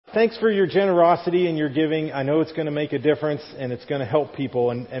Thanks for your generosity and your giving. I know it's going to make a difference and it's going to help people.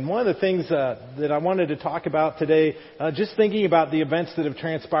 And one of the things that I wanted to talk about today, just thinking about the events that have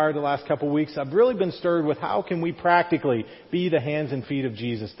transpired the last couple of weeks, I've really been stirred with how can we practically be the hands and feet of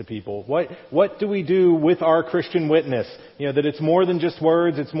Jesus to people? What do we do with our Christian witness? You know, that it's more than just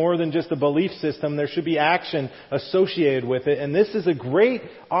words, it's more than just a belief system. There should be action associated with it. And this is a great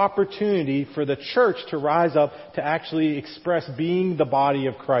opportunity for the church to rise up to actually express being the body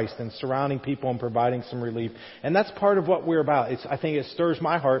of Christ and surrounding people and providing some relief. And that's part of what we're about. I think it stirs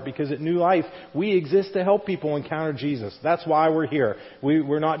my heart because at New Life, we exist to help people encounter Jesus. That's why we're here.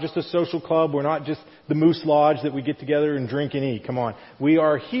 We're not just a social club. We're not just the Moose Lodge that we get together and drink and eat. Come on. We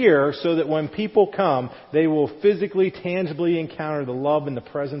are here so that when people come, they will physically, tangibly encounter the love and the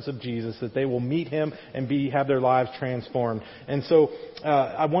presence of Jesus, that they will meet Him and have their lives transformed. And so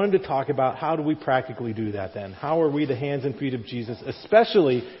I wanted to talk about how do we practically do that then? How are we the hands and feet of Jesus,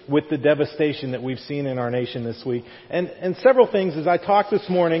 especially with the devastation that we've seen in our nation this week? And several things, as I talked this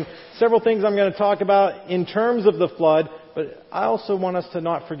morning, several things I'm going to talk about in terms of the flood, but I also want us to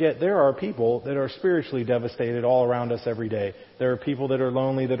not forget there are people that are spiritually devastated all around us every day. There are people that are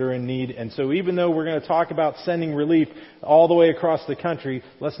lonely, that are in need. And so even though we're going to talk about sending relief all the way across the country,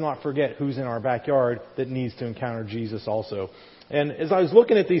 let's not forget who's in our backyard that needs to encounter Jesus also. And as I was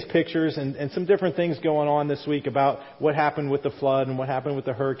looking at these pictures and some different things going on this week about what happened with the flood and what happened with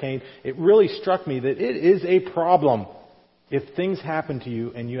the hurricane, it really struck me that it is a problem if things happen to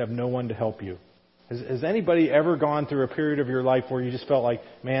you and you have no one to help you. Has anybody ever gone through a period of your life where you just felt like,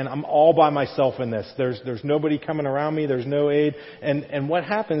 man, I'm all by myself in this. There's nobody coming around me. There's no aid. And what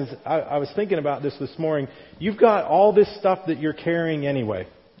happens, I was thinking about this morning. You've got all this stuff that you're carrying anyway.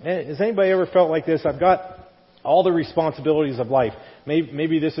 Has anybody ever felt like this? I've got all the responsibilities of life.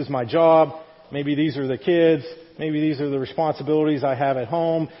 Maybe this is my job. Maybe these are the kids. Maybe these are the responsibilities I have at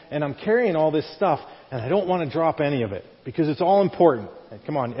home. And I'm carrying all this stuff, and I don't want to drop any of it because it's all important.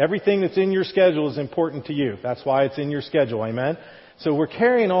 Come on, everything that's in your schedule is important to you. That's why it's in your schedule, amen? So we're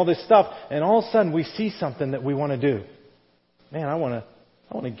carrying all this stuff, and all of a sudden we see something that we want to do. Man, I want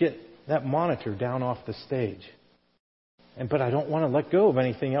to get that monitor down off the stage. But I don't want to let go of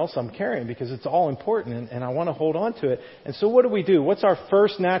anything else I'm carrying because it's all important and I want to hold on to it. And so what do? What's our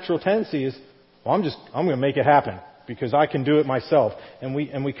first natural tendency is, well, I'm going to make it happen because I can do it myself. And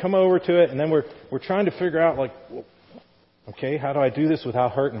we come over to it and then we're trying to figure out like, okay, how do I do this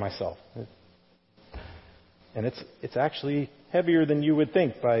without hurting myself? And it's actually heavier than you would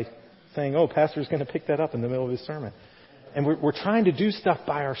think by saying, oh, pastor's going to pick that up in the middle of his sermon. And we're trying to do stuff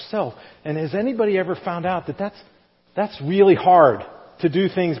by ourselves. And has anybody ever found out that that's really hard to do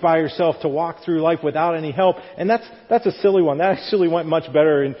things by yourself, to walk through life without any help? And that's a silly one. That actually went much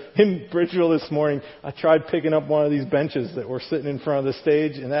better. In Bridgeville this morning, I tried picking up one of these benches that were sitting in front of the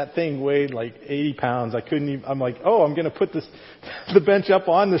stage, and that thing weighed like 80 pounds. I'm like, I'm going to put the bench up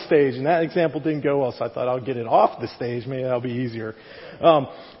on the stage. And that example didn't go well, so I thought I'll get it off the stage. Maybe that'll be easier.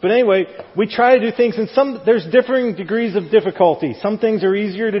 But anyway, we try to do things, and there's differing degrees of difficulty. Some things are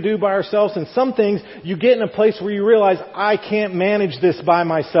easier to do by ourselves, and some things you get in a place where you realize, I can't manage this by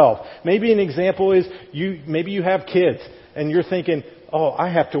myself. Maybe an example is maybe you have kids, and you're thinking, I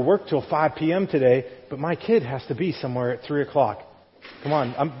have to work till 5 p.m. today, but my kid has to be somewhere at 3 o'clock. Come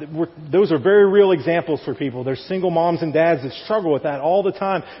on, those are very real examples for people. There's single moms and dads that struggle with that all the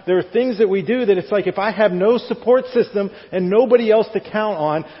time. There are things that we do that it's like if I have no support system and nobody else to count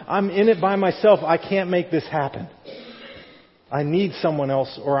on, I'm in it by myself. I can't make this happen. I need someone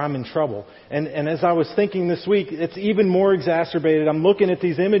else or I'm in trouble. And as I was thinking this week, it's even more exacerbated. I'm looking at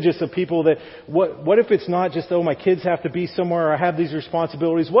these images of people that, what if it's not just, my kids have to be somewhere or I have these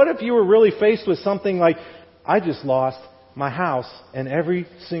responsibilities? What if you were really faced with something like, I just lost my house and every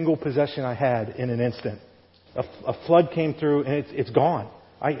single possession I had in an instant. A flood came through and it's gone.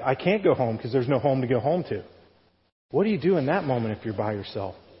 I can't go home because there's no home to go home to. What do you do in that moment if you're by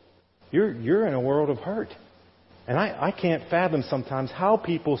yourself? You're in a world of hurt. And I can't fathom sometimes how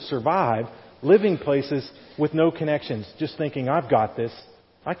people survive living places with no connections, just thinking, I've got this.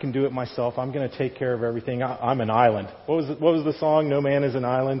 I can do it myself. I'm going to take care of everything. I'm an island. What was the song? No man is an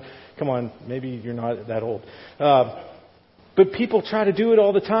island. Come on, maybe you're not that old. But people try to do it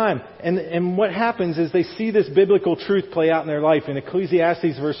all the time. And what happens is they see this biblical truth play out in their life. In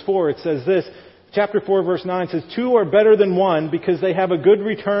Ecclesiastes verse 4, it says this. Chapter 4 verse 9 says, 2 are better than one because they have a good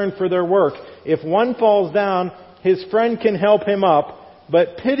return for their work. If one falls down, his friend can help him up,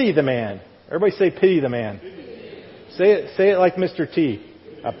 but pity the man. Everybody say pity the man. Say it like Mr. T.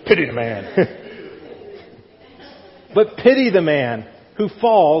 Pity the man. But pity the man who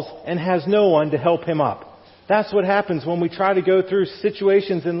falls and has no one to help him up. That's what happens when we try to go through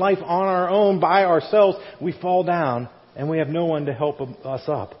situations in life on our own, by ourselves. We fall down and we have no one to help us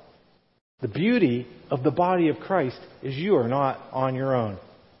up. The beauty of the body of Christ is you are not on your own.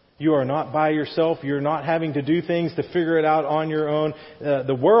 You are not by yourself. You're not having to do things to figure it out on your own.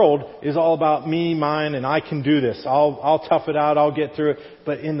 The world is all about me, mine, and I can do this. I'll tough it out. I'll get through it.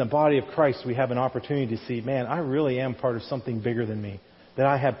 But in the body of Christ, we have an opportunity to see, man, I really am part of something bigger than me. That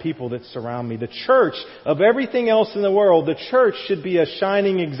I have people that surround me. The church, of everything else in the world, the church should be a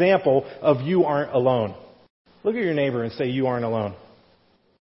shining example of you aren't alone. Look at your neighbor and say, you aren't alone.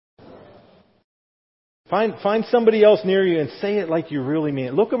 Find somebody else near you and say it like you really mean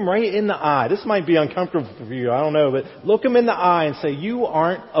it. Look them right in the eye. This might be uncomfortable for you, I don't know, but look them in the eye and say, you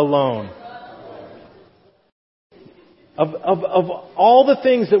aren't alone. Of all the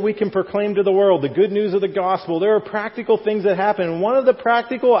things that we can proclaim to the world, the good news of the gospel, there are practical things that happen. And one of the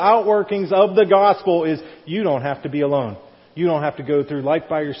practical outworkings of the gospel is you don't have to be alone. You don't have to go through life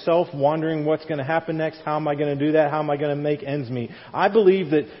by yourself, wondering what's going to happen next. How am I going to do that? How am I going to make ends meet? I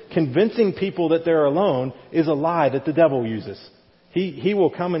believe that convincing people that they're alone is a lie that the devil uses. He will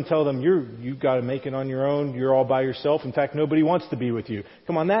come and tell them, you've got to make it on your own. You're all by yourself. In fact, nobody wants to be with you.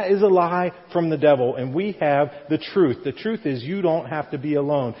 Come on, that is a lie from the devil. And we have the truth. The truth is you don't have to be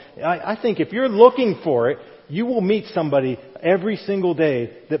alone. I think if you're looking for it, you will meet somebody every single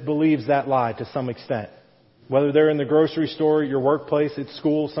day that believes that lie to some extent. Whether they're in the grocery store, your workplace, at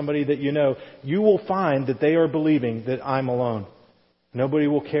school, somebody that you know, you will find that they are believing that I'm alone. Nobody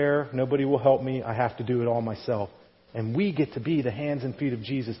will care. Nobody will help me. I have to do it all myself. And we get to be the hands and feet of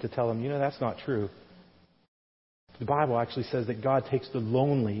Jesus to tell them, that's not true. The Bible actually says that God takes the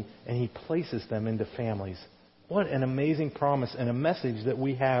lonely and He places them into families. What an amazing promise and a message that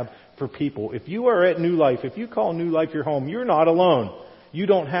we have for people. If you are at New Life, if you call New Life your home, you're not alone. You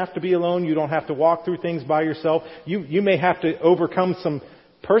don't have to be alone. You don't have to walk through things by yourself. You may have to overcome some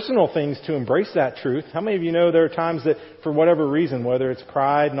personal things to embrace that truth. How many of you know there are times that for whatever reason, whether it's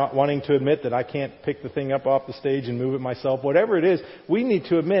pride, not wanting to admit that I can't pick the thing up off the stage and move it myself, whatever it is, we need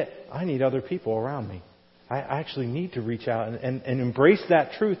to admit, I need other people around me. I actually need to reach out and embrace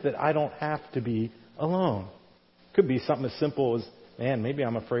that truth that I don't have to be alone. Could be something as simple as, man, maybe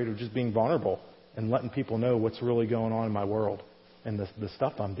I'm afraid of just being vulnerable and letting people know what's really going on in my world and the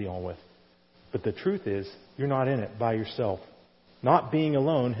stuff I'm dealing with. But the truth is, you're not in it by yourself. Not being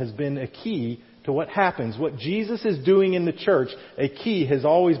alone has been a key to what happens. What Jesus is doing in the church, a key has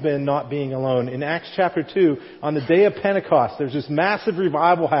always been not being alone. In Acts chapter 2, on the day of Pentecost, there's this massive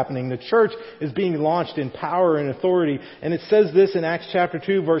revival happening. The church is being launched in power and authority. And it says this in Acts chapter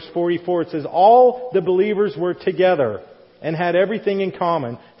 2, verse 44. It says, all the believers were together and had everything in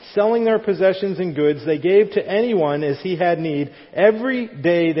common. Selling their possessions and goods, they gave to anyone as he had need. Every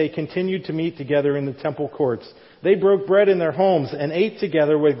day they continued to meet together in the temple courts. They broke bread in their homes and ate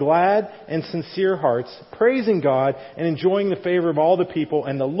together with glad and sincere hearts, praising God and enjoying the favor of all the people.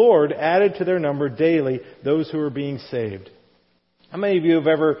 And the Lord added to their number daily those who were being saved. How many of you have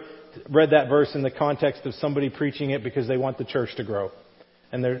ever read that verse in the context of somebody preaching it because they want the church to grow?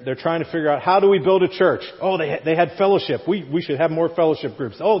 And they're trying to figure out, how do we build a church? Oh, they had fellowship. We should have more fellowship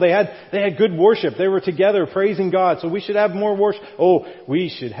groups. Oh, they had good worship. They were together praising God. So we should have more worship. Oh,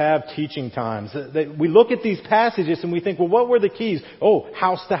 we should have teaching times. We look at these passages and we think, well, what were the keys? Oh,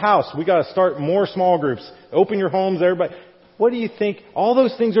 house to house. We got to start more small groups. Open your homes, everybody. What do you think? All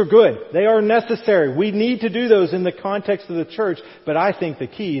those things are good. They are necessary. We need to do those in the context of the church. But I think the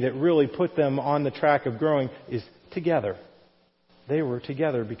key that really put them on the track of growing is together. They were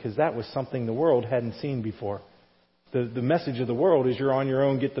together because that was something the world hadn't seen before. The message of the world is you're on your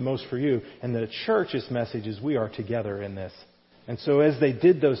own, get the most for you. And the church's message is we are together in this. And so as they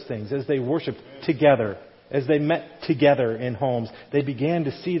did those things, as they worshiped together, as they met together in homes, they began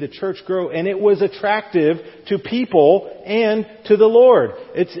to see the church grow. And it was attractive to people and to the Lord.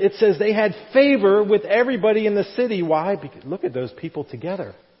 It says they had favor with everybody in the city. Why? Because look at those people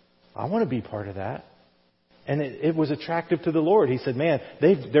together. I want to be part of that. And it was attractive to the Lord. He said, man,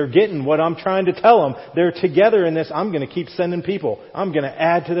 they're getting what I'm trying to tell them. They're together in this. I'm going to keep sending people. I'm going to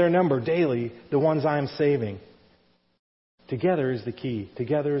add to their number daily the ones I'm saving. Together is the key.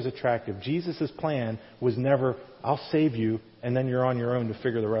 Together is attractive. Jesus' plan was never, I'll save you, and then you're on your own to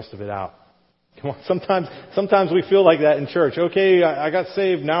figure the rest of it out. Come on, sometimes we feel like that in church. Okay, I got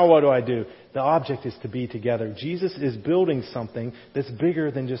saved, now what do I do? The object is to be together. Jesus is building something that's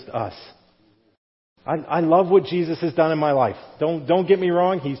bigger than just us. I love what Jesus has done in my life. Don't get me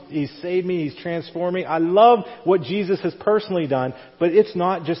wrong. He's saved me. He's transformed me. I love what Jesus has personally done, but it's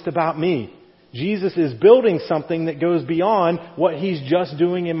not just about me. Jesus is building something that goes beyond what He's just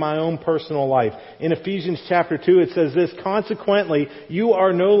doing in my own personal life. In Ephesians chapter 2, it says this, "Consequently, you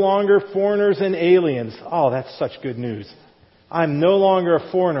are no longer foreigners and aliens." Oh, that's such good news. I'm no longer a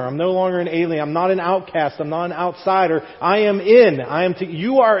foreigner. I'm no longer an alien. I'm not an outcast. I'm not an outsider. I am in.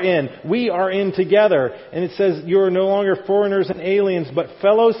 You are in. We are in together. And it says you are no longer foreigners and aliens, but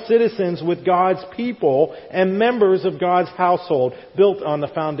fellow citizens with God's people and members of God's household, built on the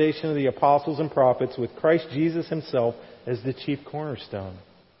foundation of the apostles and prophets, with Christ Jesus Himself as the chief cornerstone.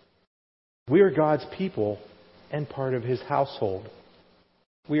 We are God's people and part of His household.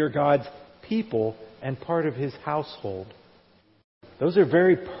 We are God's people and part of His household. Those are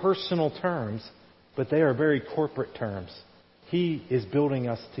very personal terms, but they are very corporate terms. He is building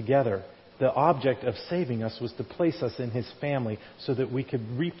us together. The object of saving us was to place us in His family so that we could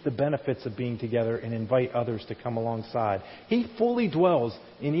reap the benefits of being together and invite others to come alongside. He fully dwells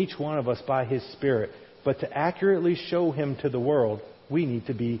in each one of us by His Spirit, but to accurately show Him to the world, we need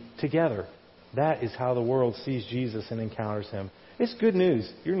to be together. That is how the world sees Jesus and encounters Him. It's good news.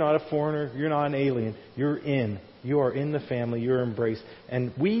 You're not a foreigner. You're not an alien. You're in. You are in the family. You're embraced.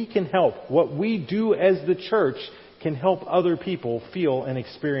 And we can help. What we do as the church can help other people feel and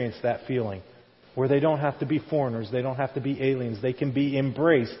experience that feeling. Where they don't have to be foreigners. They don't have to be aliens. They can be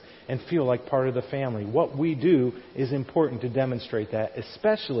embraced and feel like part of the family. What we do is important to demonstrate that,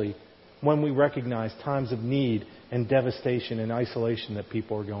 especially when we recognize times of need and devastation and isolation that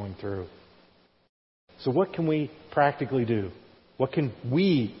people are going through. So what can we practically do? What can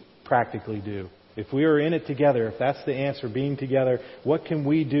we practically do? If we are in it together, if that's the answer, being together, what can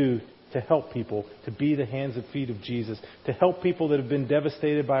we do to help people, to be the hands and feet of Jesus, to help people that have been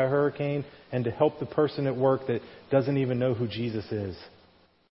devastated by a hurricane, and to help the person at work that doesn't even know who Jesus is?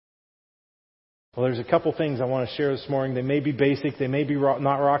 Well, there's a couple things I want to share this morning. They may be basic, they may be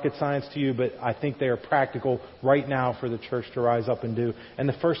not rocket science to you, but I think they are practical right now for the church to rise up and do. And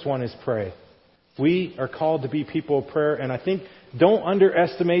the first one is pray. We are called to be people of prayer, and I think don't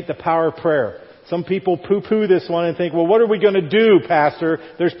underestimate the power of prayer. Some people poo-poo this one and think, well, what are we going to do, Pastor?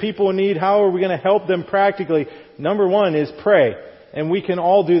 There's people in need. How are we going to help them practically? Number one is pray. And we can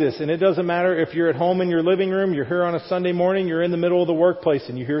all do this. And it doesn't matter if you're at home in your living room, you're here on a Sunday morning, you're in the middle of the workplace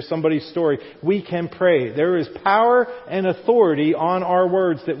and you hear somebody's story. We can pray. There is power and authority on our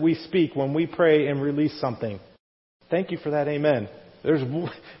words that we speak when we pray and release something. Thank you for that. Amen.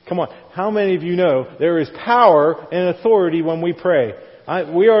 Come on. How many of you know there is power and authority when we pray?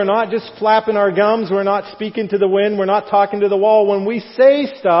 We are not just flapping our gums. We're not speaking to the wind. We're not talking to the wall. When we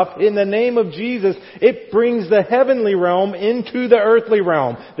say stuff in the name of Jesus, it brings the heavenly realm into the earthly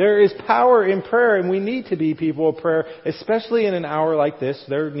realm. There is power in prayer, and we need to be people of prayer, especially in an hour like this.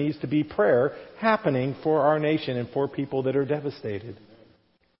 There needs to be prayer happening for our nation and for people that are devastated.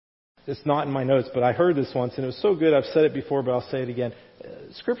 It's not in my notes, but I heard this once, and it was so good. I've said it before, but I'll say it again.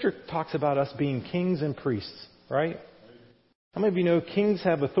 Scripture talks about us being kings and priests, right? How many of you know kings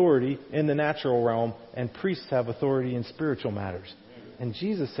have authority in the natural realm and priests have authority in spiritual matters? And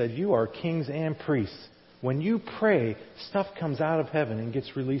Jesus said, you are kings and priests. When you pray, stuff comes out of heaven and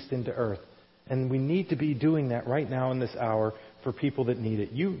gets released into earth. And we need to be doing that right now in this hour for people that need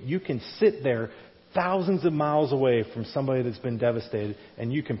it. You can sit there thousands of miles away from somebody that's been devastated,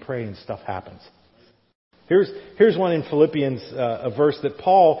 and you can pray and stuff happens. Here's one in Philippians, a verse that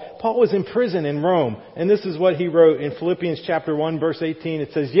Paul was in prison in Rome. And this is what he wrote in Philippians chapter 1, verse 18. It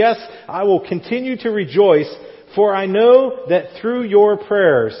says, yes, I will continue to rejoice, for I know that through your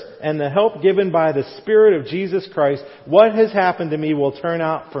prayers and the help given by the Spirit of Jesus Christ, what has happened to me will turn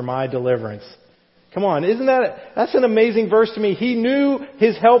out for my deliverance. Come on, that's an amazing verse to me. He knew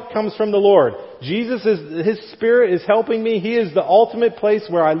his help comes from the Lord. His Spirit is helping me. He is the ultimate place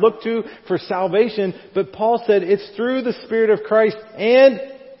where I look to for salvation. But Paul said it's through the Spirit of Christ and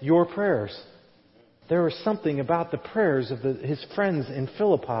your prayers. There was something about the prayers of his friends in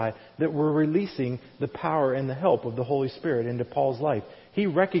Philippi that were releasing the power and the help of the Holy Spirit into Paul's life. He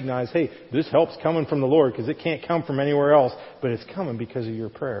recognized, hey, this help's coming from the Lord because it can't come from anywhere else, but it's coming because of your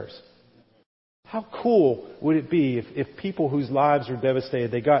prayers. How cool would it be if people whose lives were devastated,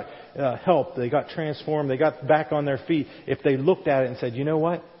 they got help, they got transformed, they got back on their feet, if they looked at it and said, you know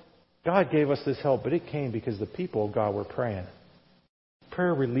what? God gave us this help, but it came because the people of God were praying.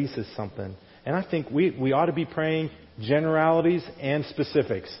 Prayer releases something. And I think we ought to be praying generalities and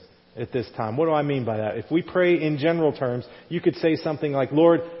specifics at this time. What do I mean by that? If we pray in general terms, you could say something like,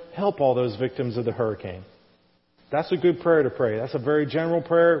 Lord, help all those victims of the hurricane. That's a good prayer to pray. That's a very general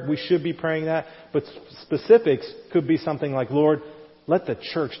prayer. We should be praying that. But specifics could be something like, Lord, Let the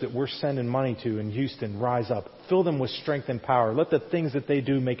church that we're sending money to in Houston rise up. Fill them with strength and power. Let the things that they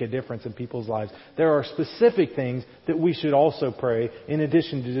do make a difference in people's lives. There are specific things that we should also pray in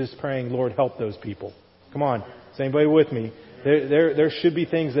addition to just praying, Lord, help those people. Come on. Is anybody with me? There should be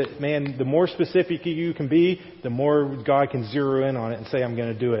things that, man, the more specific you can be, the more God can zero in on it and say, I'm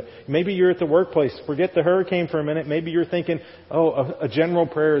going to do it. Maybe you're at the workplace. Forget the hurricane for a minute. Maybe you're thinking, a general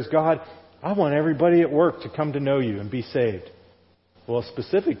prayer is, God, I want everybody at work to come to know you and be saved. Well, a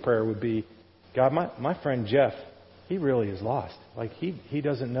specific prayer would be, God, my friend Jeff, he really is lost. Like, he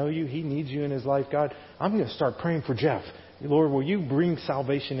doesn't know you. He needs you in his life. God, I'm going to start praying for Jeff. Lord, will you bring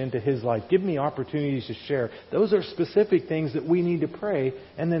salvation into his life? Give me opportunities to share. Those are specific things that we need to pray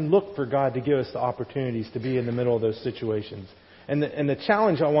and then look for God to give us the opportunities to be in the middle of those situations. And the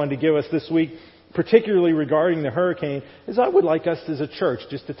challenge I wanted to give us this week, particularly regarding the hurricane, is I would like us as a church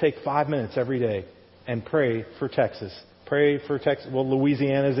just to take 5 minutes every day and pray for Texas. Pray for Texas. Well,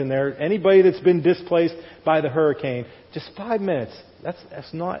 Louisiana's in there. Anybody that's been displaced by the hurricane, just 5 minutes.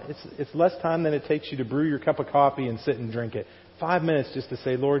 It's less time than it takes you to brew your cup of coffee and sit and drink it. 5 minutes just to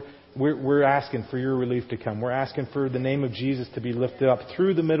say, Lord, we're asking for your relief to come. We're asking for the name of Jesus to be lifted up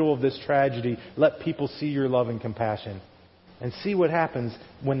through the middle of this tragedy. Let people see your love and compassion. And see what happens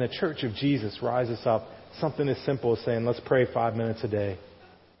when the church of Jesus rises up. Something as simple as saying, let's pray 5 minutes a day.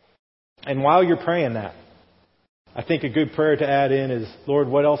 And while you're praying that, I think a good prayer to add in is, Lord,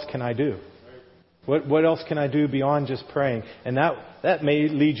 what else can I do? What else can I do beyond just praying? And that may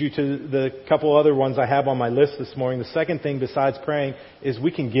lead you to the couple other ones I have on my list this morning. The second thing besides praying is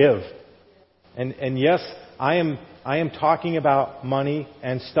we can give. And yes, I am talking about money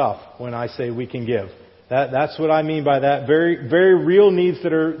and stuff when I say we can give. That's what I mean by that. Very, very real needs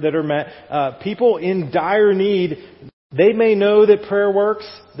that are met. People in dire need, they may know that prayer works.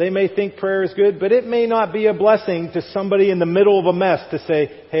 They may think prayer is good, but it may not be a blessing to somebody in the middle of a mess to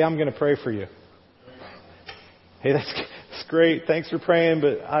say, hey, I'm going to pray for you. Hey, that's great. Thanks for praying,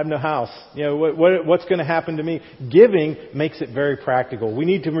 but I have no house. You know, what's going to happen to me? Giving makes it very practical. We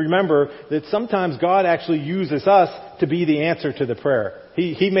need to remember that sometimes God actually uses us to be the answer to the prayer.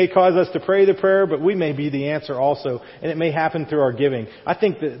 He may cause us to pray the prayer, but we may be the answer also. And it may happen through our giving. I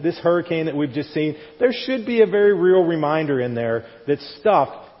think that this hurricane that we've just seen, there should be a very real reminder in there that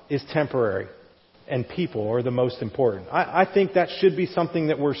stuff is temporary and people are the most important. I think that should be something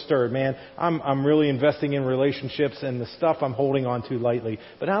that we're stirred. Man, I'm really investing in relationships and the stuff I'm holding on to lightly.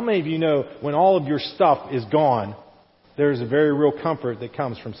 But how many of you know when all of your stuff is gone, there's a very real comfort that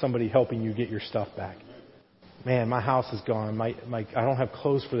comes from somebody helping you get your stuff back? Man, my house is gone. I don't have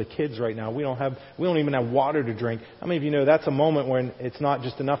clothes for the kids right now. We don't even have water to drink. How many of you know that's a moment when it's not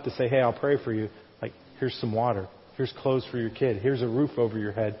just enough to say, hey, I'll pray for you. Like, here's some water. Here's clothes for your kid. Here's a roof over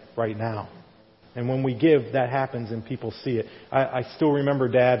your head right now. And when we give, that happens and people see it. I still remember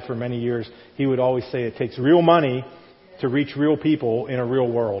Dad for many years. He would always say it takes real money to reach real people in a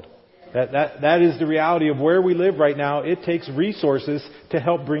real world. That is the reality of where we live right now. It takes resources to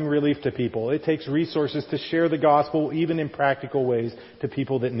help bring relief to people. It takes resources to share the gospel, even in practical ways, to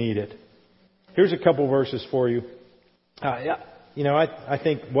people that need it. Here's a couple verses for you. I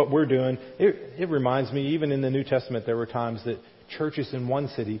think what we're doing, it reminds me, even in the New Testament, there were times that churches in one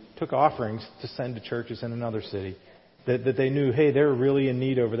city took offerings to send to churches in another city. That they knew, hey, they're really in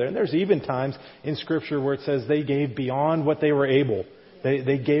need over there. And there's even times in Scripture where it says they gave beyond what they were able.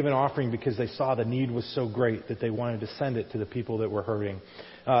 They gave an offering because they saw the need was so great that they wanted to send it to the people that were hurting.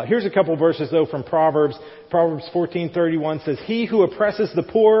 Here's a couple verses, though, from Proverbs. Proverbs 14:31 says, he who oppresses the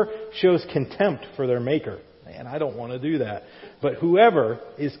poor shows contempt for their maker. Man, I don't want to do that. But whoever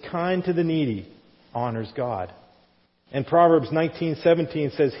is kind to the needy honors God. And Proverbs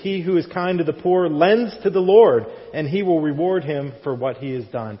 19:17 says, he who is kind to the poor lends to the Lord, and he will reward him for what he has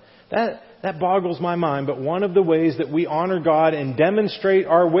done. That boggles my mind, but one of the ways that we honor God and demonstrate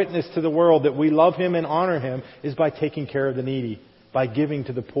our witness to the world that we love Him and honor Him is by taking care of the needy, by giving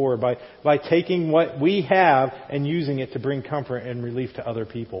to the poor, by taking what we have and using it to bring comfort and relief to other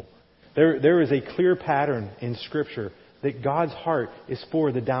people. There is a clear pattern in Scripture that God's heart is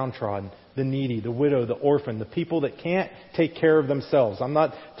for the downtrodden, the needy, the widow, the orphan, the people that can't take care of themselves. I'm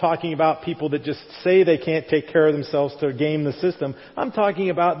not talking about people that just say they can't take care of themselves to game the system. I'm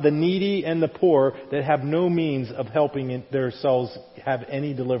talking about the needy and the poor that have no means of helping themselves have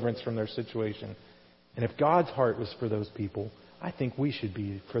any deliverance from their situation. And if God's heart was for those people, I think we should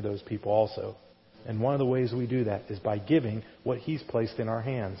be for those people also. And one of the ways we do that is by giving what He's placed in our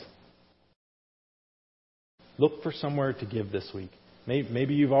hands. Look for somewhere to give this week.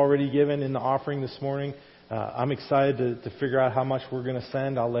 Maybe you've already given in the offering this morning. I'm excited to figure out how much we're going to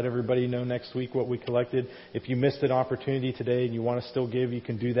send. I'll let everybody know next week what we collected. If you missed an opportunity today and you want to still give, you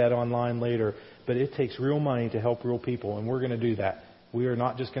can do that online later. But it takes real money to help real people, and we're going to do that. We are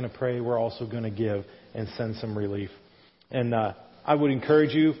not just going to pray. We're also going to give and send some relief. And I would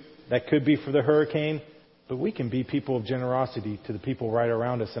encourage you, that could be for the hurricane, but we can be people of generosity to the people right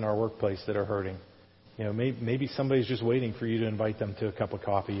around us in our workplace that are hurting. You know, maybe somebody's just waiting for you to invite them to a cup of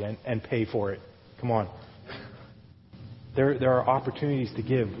coffee and pay for it. Come on. There are opportunities to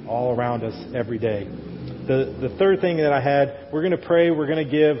give all around us every day. The third thing that I had, we're going to pray, we're going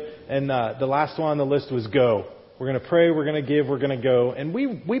to give, and the last one on the list was go. We're going to pray, we're going to give, we're going to go. And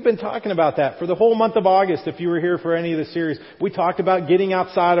we've been talking about that for the whole month of August. If you were here for any of the series, we talked about getting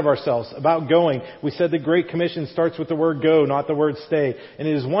outside of ourselves, about going. We said the Great Commission starts with the word go, not the word stay. And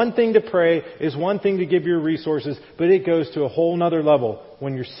it is one thing to pray, it is one thing to give your resources, but it goes to a whole nother level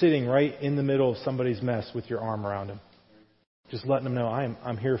when you're sitting right in the middle of somebody's mess with your arm around them. Just letting them know,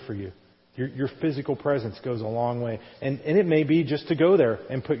 I'm here for you. Your physical presence goes a long way. And it may be just to go there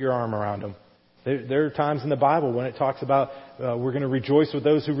and put your arm around them. There are times in the Bible when it talks about we're going to rejoice with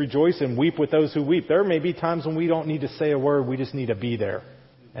those who rejoice and weep with those who weep. There may be times when we don't need to say a word. We just need to be there.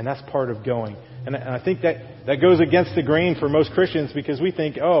 And that's part of going. And I think that goes against the grain for most Christians because we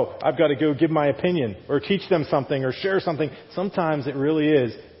think, oh, I've got to go give my opinion or teach them something or share something. Sometimes it really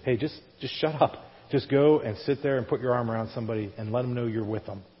is, hey, just shut up. Just go and sit there and put your arm around somebody and let them know you're with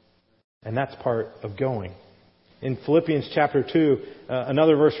them. And that's part of going. In Philippians chapter 2,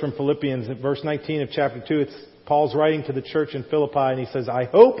 another verse from Philippians, verse 19 of chapter 2, it's Paul's writing to the church in Philippi, and he says, I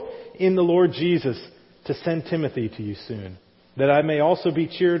hope in the Lord Jesus to send Timothy to you soon, that I may also be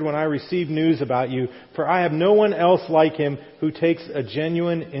cheered when I receive news about you, for I have no one else like him who takes a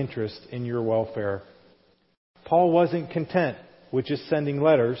genuine interest in your welfare. Paul wasn't content with just sending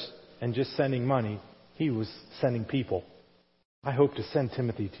letters and just sending money. He was sending people. I hope to send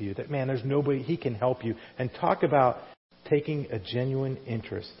Timothy to you. That, man, there's nobody, he can help you. And talk about taking a genuine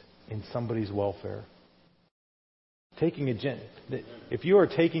interest in somebody's welfare. If you are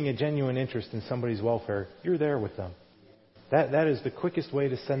taking a genuine interest in somebody's welfare, you're there with them. That is the quickest way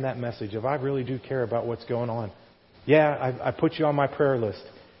to send that message of I really do care about what's going on. Yeah, I put you on my prayer list.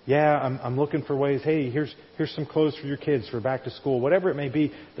 Yeah, I'm looking for ways. Hey, here's some clothes for your kids for back to school. Whatever it may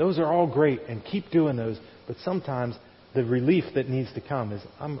be, those are all great, and keep doing those. But sometimes the relief that needs to come is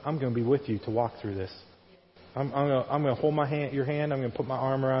I'm going to be with you to walk through this. I'm going to hold your hand. I'm going to put my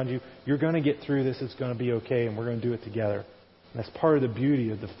arm around you. You're going to get through this. It's going to be okay, and we're going to do it together. And that's part of the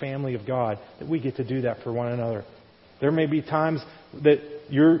beauty of the family of God, that we get to do that for one another. There may be times that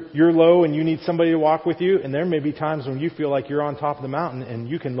you're low and you need somebody to walk with you, and there may be times when you feel like you're on top of the mountain and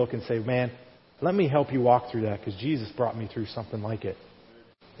you can look and say, man, let me help you walk through that because Jesus brought me through something like it.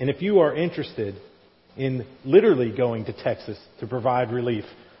 And if you are interested in literally going to Texas to provide relief,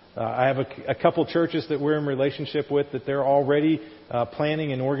 I have a couple churches that we're in relationship with that they're already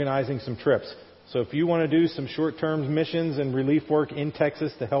planning and organizing some trips. So if you want to do some short-term missions and relief work in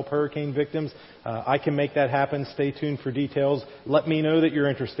Texas to help hurricane victims, I can make that happen. Stay tuned for details. Let me know that you're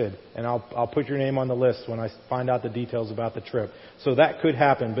interested, and I'll put your name on the list when I find out the details about the trip. So that could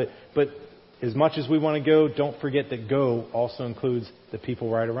happen. But as much as we want to go, don't forget that go also includes the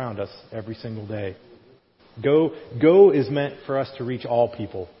people right around us every single day. Go is meant for us to reach all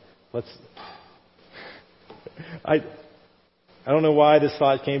people. I don't know why this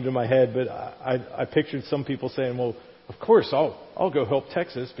thought came to my head, but I pictured some people saying, well, of course, I'll go help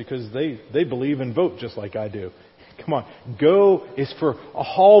Texas because they believe and vote just like I do. Come on. Go is for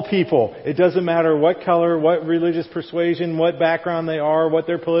all people. It doesn't matter what color, what religious persuasion, what background they are, what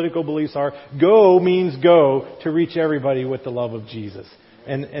their political beliefs are. Go means go to reach everybody with the love of Jesus.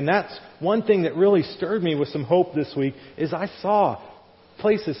 And that's one thing that really stirred me with some hope this week is I saw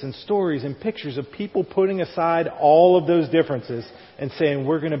places and stories and pictures of people putting aside all of those differences and saying,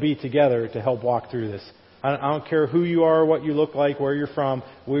 we're going to be together to help walk through this. I don't care who you are, what you look like, where you're from.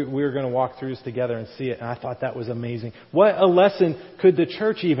 We're going to walk through this together and see it. And I thought that was amazing. What a lesson could the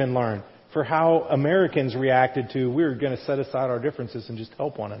church even learn for how Americans reacted to we're going to set aside our differences and just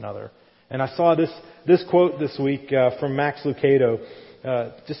help one another. And I saw this quote this week from Max Lucado,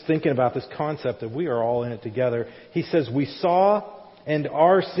 just thinking about this concept that we are all in it together. He says, we saw and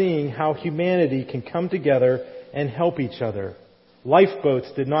are seeing how humanity can come together and help each other.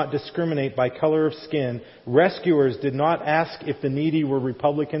 Lifeboats did not discriminate by color of skin. Rescuers did not ask if the needy were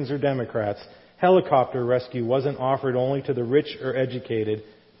Republicans or Democrats. Helicopter rescue wasn't offered only to the rich or educated.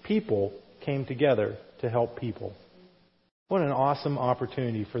 People came together to help people. What an awesome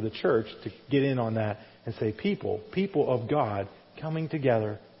opportunity for the church to get in on that and say people of God coming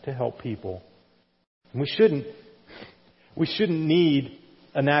together to help people. We shouldn't need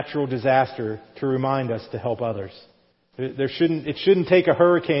a natural disaster to remind us to help others. It shouldn't take a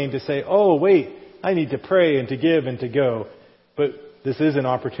hurricane to say, oh, wait, I need to pray and to give and to go. But this is an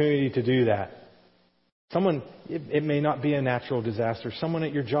opportunity to do that. It may not be a natural disaster. Someone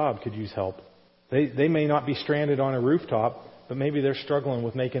at your job could use help. They may not be stranded on a rooftop, but maybe they're struggling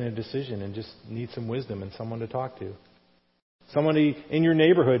with making a decision and just need some wisdom and someone to talk to. Somebody in your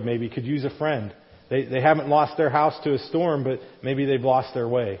neighborhood maybe could use a friend. They haven't lost their house to a storm, but maybe they've lost their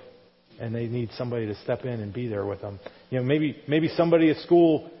way. And they need somebody to step in and be there with them. Maybe somebody at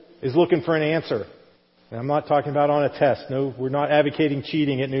school is looking for an answer. And I'm not talking about on a test. No, we're not advocating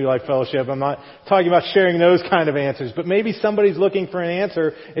cheating at New Life Fellowship. I'm not talking about sharing those kind of answers. But maybe somebody's looking for an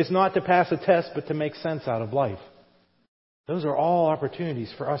answer. It's not to pass a test, but to make sense out of life. Those are all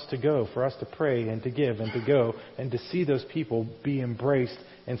opportunities for us to go, for us to pray and to give and to go and to see those people be embraced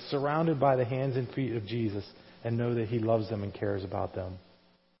and surrounded by the hands and feet of Jesus and know that He loves them and cares about them.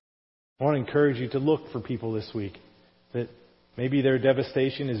 I want to encourage you to look for people this week that maybe their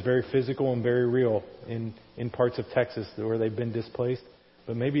devastation is very physical and very real in parts of Texas where they've been displaced,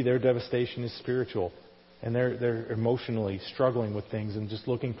 but maybe their devastation is spiritual and they're emotionally struggling with things and just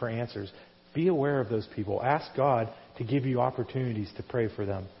looking for answers. Be aware of those people. Ask God to give you opportunities to pray for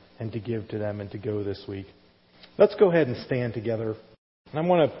them and to give to them and to go this week. Let's go ahead and stand together. And I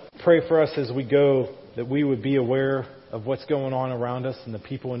want to pray for us as we go that we would be aware of what's going on around us and the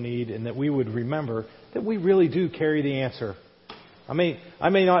people in need, and that we would remember that we really do carry the answer. I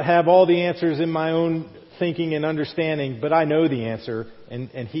may not have all the answers in my own thinking and understanding, but I know the answer,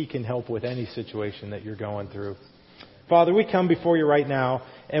 and He can help with any situation that you're going through. Father, we come before you right now,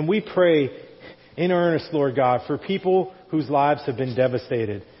 and we pray in earnest, Lord God, for people whose lives have been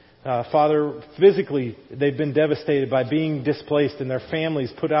devastated. Father, physically, they've been devastated by being displaced and their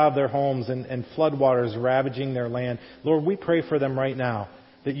families put out of their homes and floodwaters ravaging their land. Lord, we pray for them right now,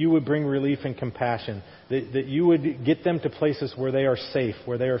 that you would bring relief and compassion, that you would get them to places where they are safe,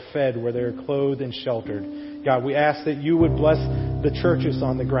 where they are fed, where they are clothed and sheltered. God, we ask that you would bless the churches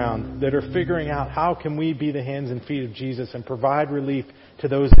on the ground that are figuring out how can we be the hands and feet of Jesus and provide relief to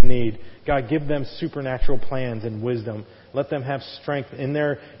those in need. God, give them supernatural plans and wisdom. Let them have strength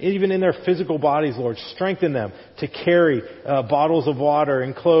even in their physical bodies, Lord. Strengthen them to carry bottles of water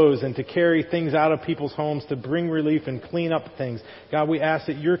and clothes and to carry things out of people's homes to bring relief and clean up things. God, we ask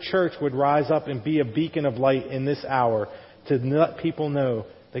that your church would rise up and be a beacon of light in this hour to let people know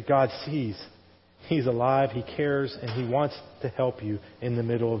that God sees. He's alive, He cares, and He wants to help you in the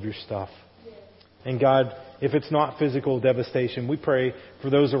middle of your stuff. And God, if it's not physical devastation, we pray for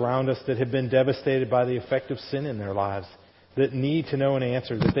those around us that have been devastated by the effect of sin in their lives, that need to know an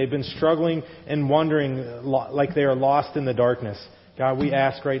answer, that they've been struggling and wondering like they are lost in the darkness. God, we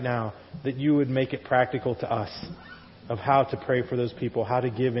ask right now that you would make it practical to us of how to pray for those people, how to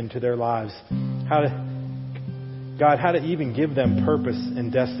give into their lives, how to even give them purpose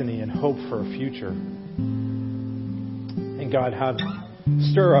and destiny and hope for a future. And God,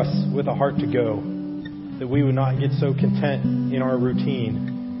 stir us with a heart to go, that we would not get so content in our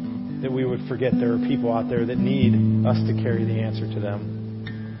routine that we would forget there are people out there that need us to carry the answer to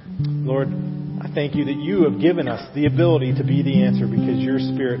them. Lord, I thank you that you have given us the ability to be the answer because your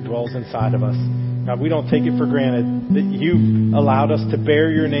Spirit dwells inside of us. God, we don't take it for granted that you've allowed us to bear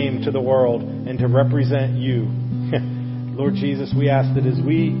your name to the world and to represent you. Lord Jesus, we ask that as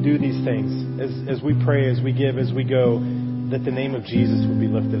we do these things, as we pray, as we give, as we go, that the name of Jesus would be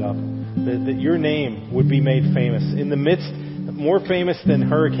lifted up. That your name would be made famous. In the midst, more famous than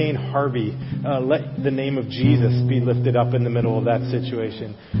Hurricane Harvey, let the name of Jesus be lifted up in the middle of that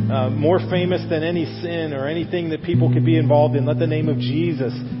situation. More famous than any sin or anything that people could be involved in, let the name of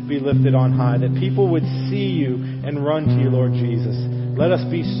Jesus be lifted on high. That people would see you and run to you, Lord Jesus. Let us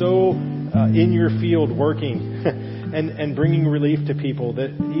be so in your field working and bringing relief to people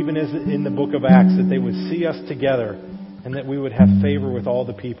that even as in the book of Acts, that they would see us together and that we would have favor with all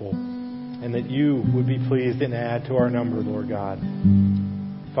the people. And that you would be pleased and add to our number, Lord God.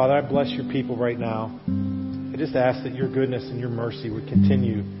 Father, I bless your people right now. I just ask that your goodness and your mercy would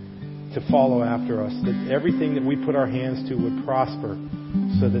continue to follow after us. That everything that we put our hands to would prosper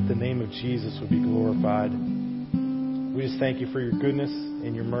so that the name of Jesus would be glorified. We just thank you for your goodness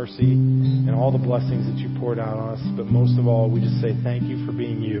and your mercy and all the blessings that you poured out on us. But most of all, we just say thank you for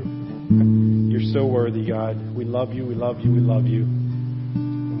being you. You're so worthy, God. We love you, we love you, we love you.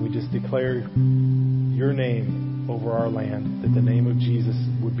 We just declare your name over our land, that the name of Jesus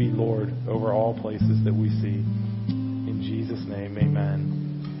would be Lord over all places that we see. In Jesus' name,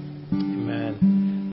 amen. Amen.